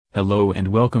Hello and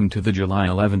welcome to the July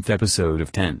 11th episode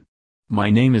of 10. My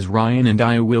name is Ryan and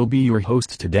I will be your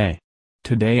host today.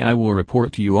 Today I will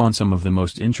report to you on some of the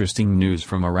most interesting news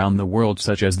from around the world,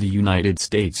 such as the United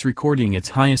States recording its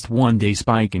highest one-day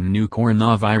spike in new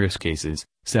coronavirus cases,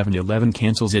 7-Eleven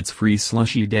cancels its free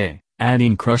slushy day,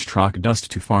 adding crushed rock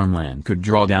dust to farmland could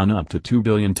draw down up to 2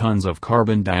 billion tons of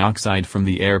carbon dioxide from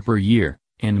the air per year,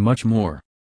 and much more.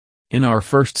 In our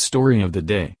first story of the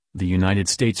day, the United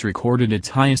States recorded its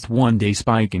highest one-day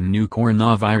spike in new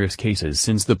coronavirus cases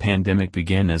since the pandemic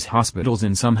began as hospitals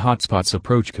in some hotspots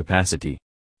approach capacity.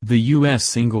 The U.S.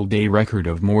 single-day record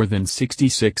of more than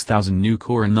 66,000 new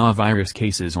coronavirus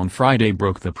cases on Friday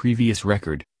broke the previous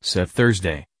record, set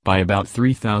Thursday, by about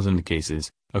 3,000 cases,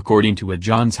 according to a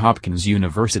Johns Hopkins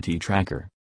University tracker.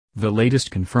 The latest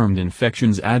confirmed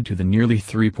infections add to the nearly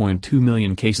 3.2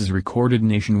 million cases recorded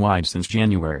nationwide since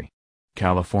January.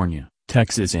 California,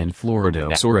 Texas and Florida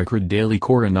saw record daily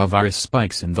coronavirus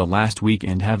spikes in the last week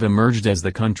and have emerged as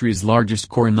the country's largest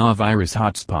coronavirus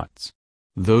hotspots.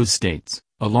 Those states,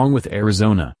 along with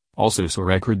Arizona, also saw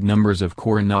record numbers of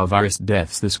coronavirus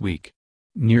deaths this week.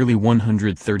 Nearly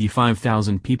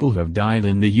 135,000 people have died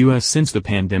in the U.S. since the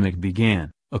pandemic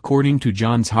began, according to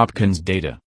Johns Hopkins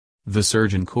data. The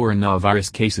surge in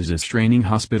coronavirus cases is straining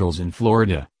hospitals in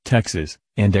Florida, Texas,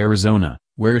 and Arizona,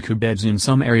 where beds in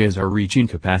some areas are reaching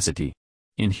capacity.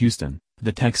 In Houston,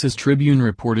 the Texas Tribune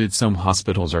reported some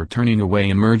hospitals are turning away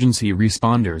emergency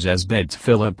responders as beds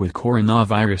fill up with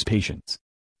coronavirus patients.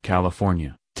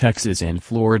 California, Texas and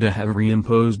Florida have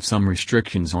reimposed some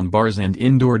restrictions on bars and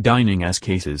indoor dining as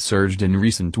cases surged in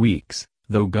recent weeks,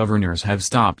 though governors have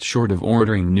stopped short of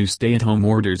ordering new stay-at-home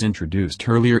orders introduced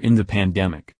earlier in the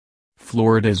pandemic.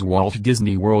 Florida's Walt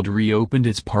Disney World reopened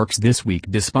its parks this week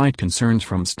despite concerns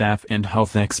from staff and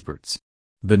health experts.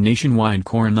 The nationwide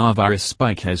coronavirus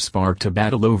spike has sparked a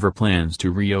battle over plans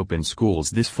to reopen schools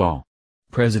this fall.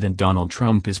 President Donald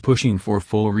Trump is pushing for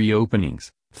full reopenings,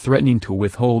 threatening to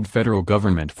withhold federal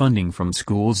government funding from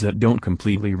schools that don't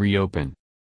completely reopen.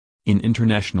 In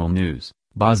international news,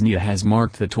 Bosnia has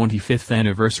marked the 25th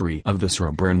anniversary of the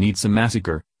Srebrenica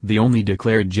massacre, the only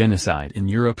declared genocide in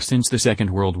Europe since the Second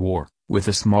World War, with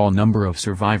a small number of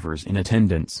survivors in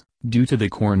attendance, due to the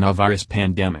coronavirus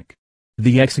pandemic.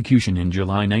 The execution in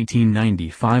July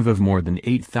 1995 of more than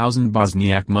 8,000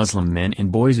 Bosniak Muslim men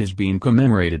and boys is being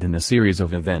commemorated in a series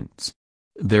of events.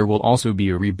 There will also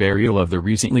be a reburial of the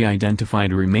recently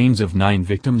identified remains of 9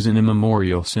 victims in a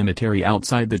memorial cemetery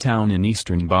outside the town in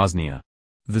eastern Bosnia.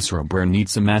 The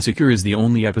Srebrenica massacre is the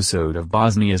only episode of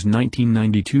Bosnia's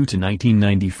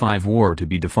 1992-1995 war to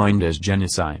be defined as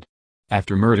genocide.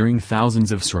 After murdering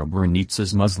thousands of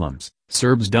Srebrenica's Muslims,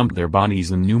 Serbs dumped their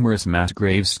bodies in numerous mass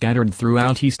graves scattered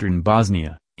throughout eastern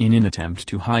Bosnia, in an attempt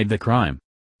to hide the crime.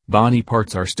 Body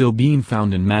parts are still being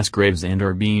found in mass graves and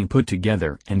are being put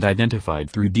together and identified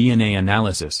through DNA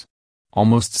analysis.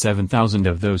 Almost 7,000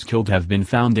 of those killed have been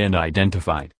found and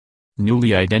identified.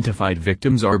 Newly identified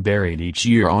victims are buried each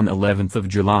year on 11th of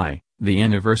July, the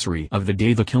anniversary of the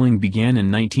day the killing began in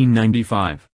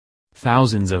 1995.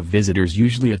 Thousands of visitors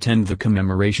usually attend the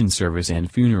commemoration service and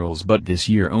funerals, but this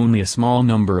year only a small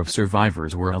number of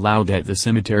survivors were allowed at the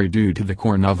cemetery due to the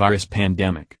coronavirus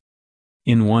pandemic.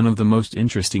 In one of the most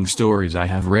interesting stories I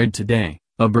have read today,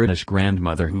 a British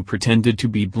grandmother who pretended to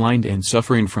be blind and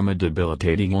suffering from a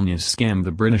debilitating illness scammed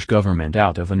the British government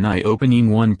out of an eye-opening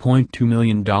 $1.2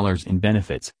 million in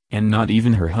benefits, and not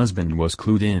even her husband was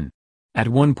clued in. At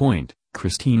one point,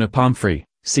 Christina Pomfrey,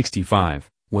 65,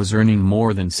 was earning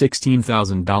more than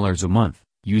 $16,000 a month,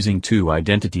 using 2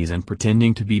 identities and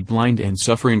pretending to be blind and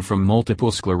suffering from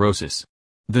multiple sclerosis.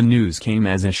 The news came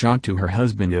as a shock to her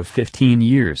husband of 15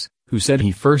 years, who said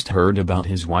he first heard about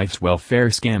his wife's welfare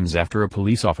scams after a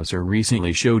police officer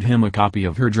recently showed him a copy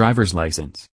of her driver's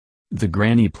license. The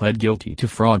granny pled guilty to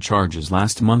fraud charges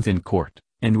last month in court,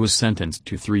 and was sentenced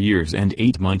to 3 years and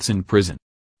 8 months in prison.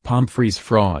 Pomfrey's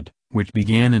fraud, which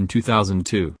began in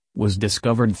 2002, was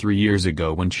discovered 3 years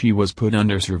ago when she was put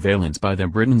under surveillance by the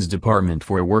Britain's Department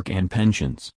for Work and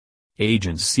Pensions.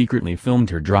 Agents secretly filmed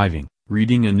her driving,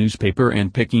 reading a newspaper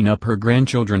and picking up her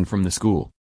grandchildren from the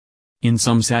school. In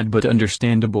some sad but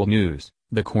understandable news,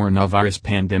 the coronavirus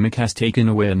pandemic has taken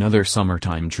away another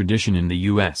summertime tradition in the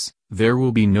U.S. There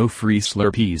will be no free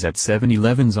Slurpees at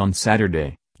 7-Elevens on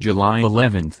Saturday, July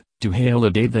 11th, to hail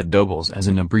a date that doubles as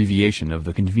an abbreviation of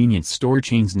the convenience store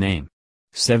chain's name.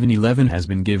 7-Eleven has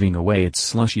been giving away its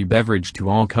slushy beverage to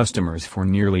all customers for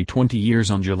nearly 20 years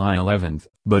on July 11th,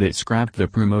 but it scrapped the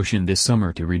promotion this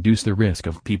summer to reduce the risk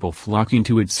of people flocking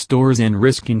to its stores and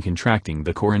risking contracting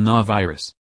the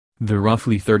coronavirus. The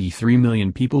roughly 33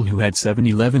 million people who had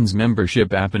 7-Eleven's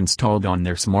membership app installed on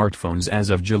their smartphones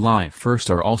as of July 1st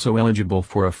are also eligible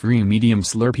for a free medium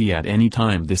Slurpee at any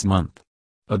time this month.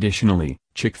 Additionally,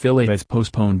 Chick-fil-A has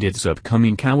postponed its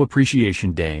upcoming Cow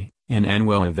Appreciation Day, an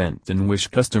annual event in which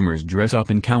customers dress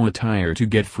up in cow attire to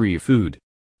get free food.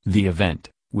 The event,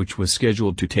 which was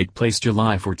scheduled to take place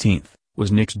July 14th,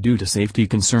 was nixed due to safety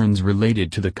concerns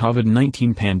related to the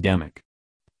COVID-19 pandemic.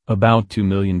 About 2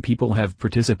 million people have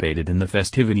participated in the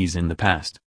festivities in the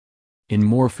past. In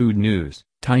more food news,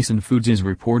 Tyson Foods is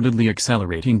reportedly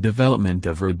accelerating development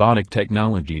of robotic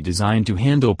technology designed to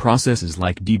handle processes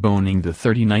like deboning the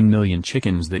 39 million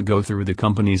chickens that go through the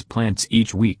company's plants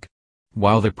each week.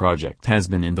 While the project has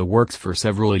been in the works for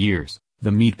several years, the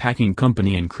meatpacking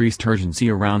company increased urgency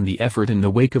around the effort in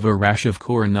the wake of a rash of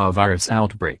coronavirus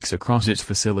outbreaks across its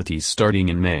facilities starting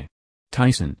in May.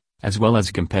 Tyson, as well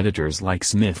as competitors like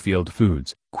Smithfield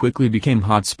Foods, quickly became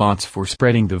hotspots for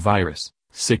spreading the virus,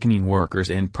 sickening workers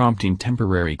and prompting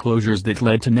temporary closures that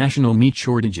led to national meat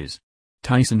shortages.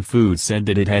 Tyson Foods said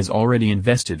that it has already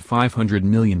invested $500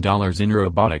 million in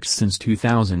robotics since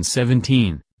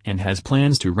 2017, and has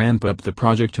plans to ramp up the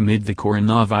project amid the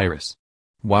coronavirus.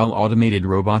 While automated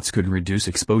robots could reduce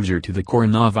exposure to the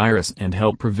coronavirus and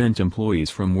help prevent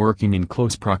employees from working in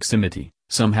close proximity,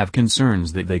 some have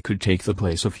concerns that they could take the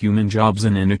place of human jobs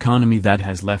in an economy that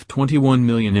has left 21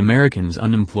 million Americans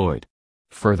unemployed.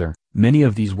 Further, many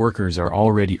of these workers are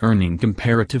already earning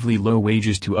comparatively low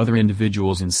wages to other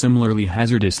individuals in similarly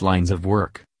hazardous lines of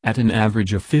work, at an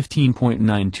average of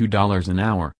 $15.92 an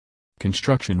hour.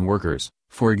 Construction workers,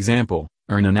 for example,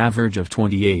 earn an average of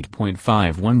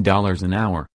 $28.51 an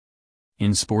hour.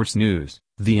 In sports news,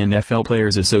 the NFL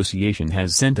Players Association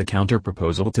has sent a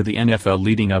counter-proposal to the NFL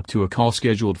leading up to a call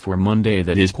scheduled for Monday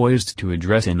that is poised to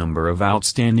address a number of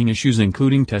outstanding issues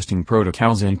including testing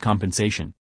protocols and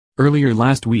compensation. Earlier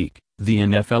last week, the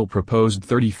NFL proposed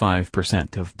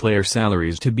 35% of player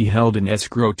salaries to be held in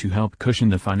escrow to help cushion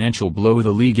the financial blow the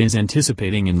league is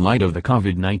anticipating in light of the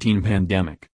COVID-19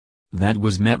 pandemic. That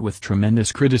was met with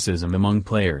tremendous criticism among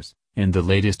players, and the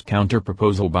latest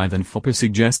counter-proposal by the NFLPA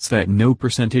suggests that no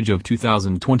percentage of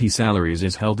 2020 salaries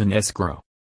is held in escrow.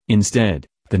 Instead,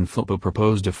 the NFLPA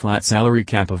proposed a flat salary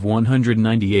cap of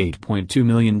 $198.2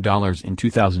 million in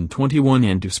 2021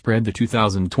 and to spread the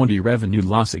 2020 revenue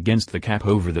loss against the cap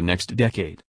over the next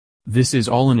decade. This is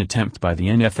all an attempt by the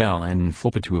NFL and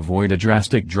NFLPA to avoid a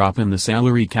drastic drop in the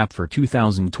salary cap for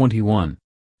 2021.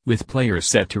 With players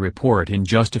set to report in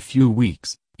just a few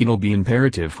weeks, it'll be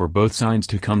imperative for both sides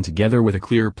to come together with a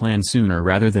clear plan sooner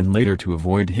rather than later to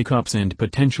avoid hiccups and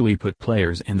potentially put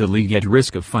players and the league at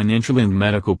risk of financial and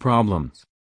medical problems.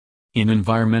 In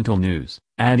environmental news,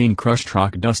 adding crushed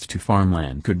rock dust to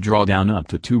farmland could draw down up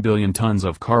to 2 billion tons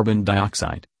of carbon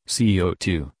dioxide,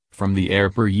 CO2, from the air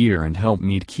per year and help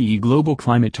meet key global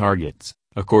climate targets,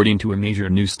 according to a major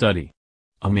new study.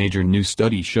 A major new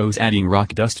study shows adding rock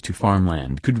dust to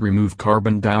farmland could remove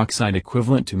carbon dioxide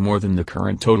equivalent to more than the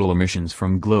current total emissions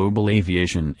from global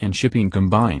aviation and shipping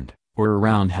combined, or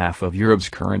around half of Europe's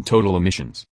current total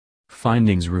emissions.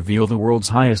 Findings reveal the world's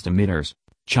highest emitters,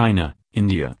 China,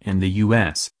 India and the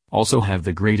US, also have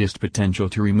the greatest potential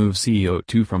to remove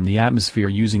CO2 from the atmosphere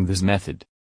using this method.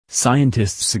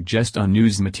 Scientists suggest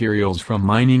unused materials from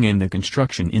mining and the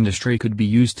construction industry could be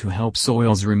used to help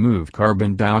soils remove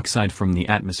carbon dioxide from the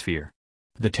atmosphere.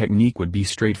 The technique would be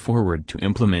straightforward to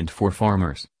implement for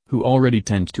farmers, who already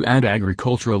tend to add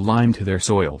agricultural lime to their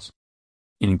soils.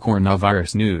 In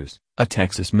coronavirus news, a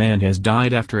Texas man has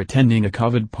died after attending a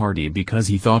COVID party because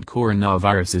he thought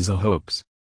coronavirus is a hoax.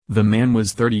 The man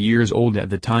was 30 years old at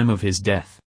the time of his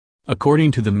death.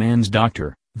 According to the man's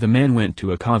doctor, the man went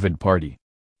to a COVID party.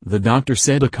 The doctor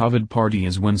said a COVID party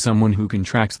is when someone who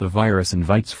contracts the virus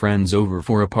invites friends over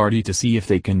for a party to see if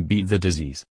they can beat the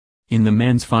disease. In the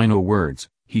man's final words,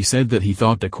 he said that he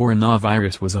thought the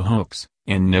coronavirus was a hoax,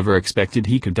 and never expected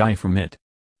he could die from it.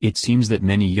 It seems that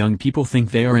many young people think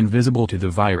they are invisible to the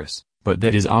virus, but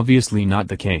that is obviously not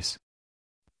the case.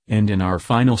 And in our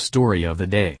final story of the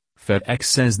day, FedEx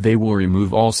says they will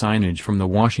remove all signage from the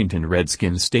Washington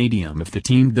Redskins stadium if the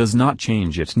team does not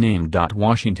change its name.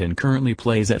 Washington currently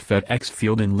plays at FedEx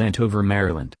Field in Landover,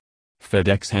 Maryland.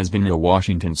 FedEx has been a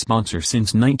Washington sponsor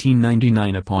since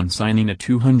 1999 upon signing a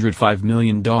 $205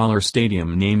 million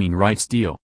stadium naming rights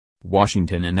deal.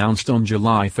 Washington announced on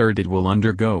July 3 it will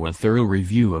undergo a thorough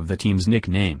review of the team's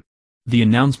nickname. The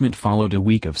announcement followed a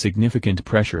week of significant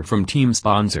pressure from team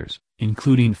sponsors,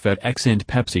 including FedEx and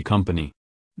Pepsi Company.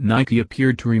 Nike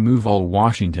appeared to remove all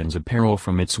Washington's apparel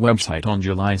from its website on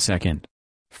July 2.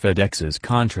 FedEx's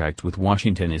contract with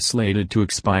Washington is slated to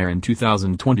expire in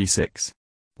 2026.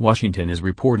 Washington is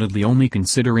reportedly only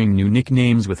considering new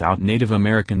nicknames without Native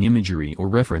American imagery or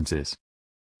references.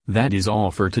 That is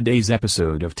all for today's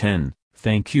episode of 10.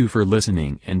 Thank you for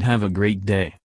listening and have a great day.